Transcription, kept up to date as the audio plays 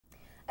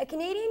A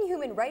Canadian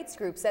human rights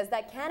group says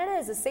that Canada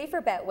is a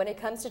safer bet when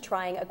it comes to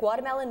trying a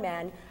Guatemalan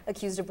man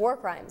accused of war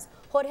crimes.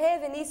 Jorge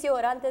Vinicio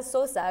Orantes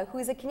Sosa, who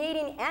is a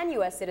Canadian and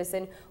U.S.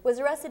 citizen, was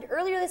arrested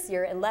earlier this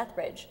year in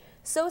Lethbridge.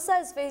 Sosa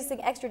is facing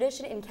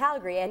extradition in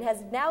Calgary and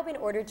has now been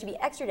ordered to be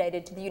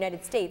extradited to the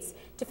United States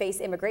to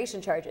face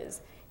immigration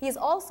charges. He is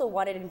also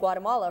wanted in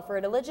Guatemala for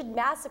an alleged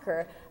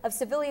massacre of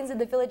civilians in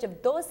the village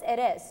of Dos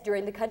Eres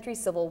during the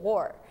country's civil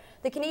war.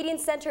 The Canadian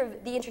Centre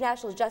of the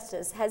International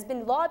Justice has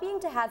been lobbying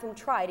to have him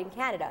tried in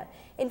Canada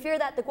in fear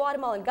that the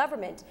Guatemalan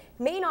government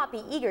may not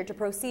be eager to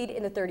proceed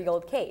in the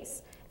 30-year-old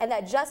case and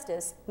that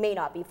justice may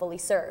not be fully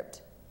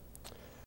served.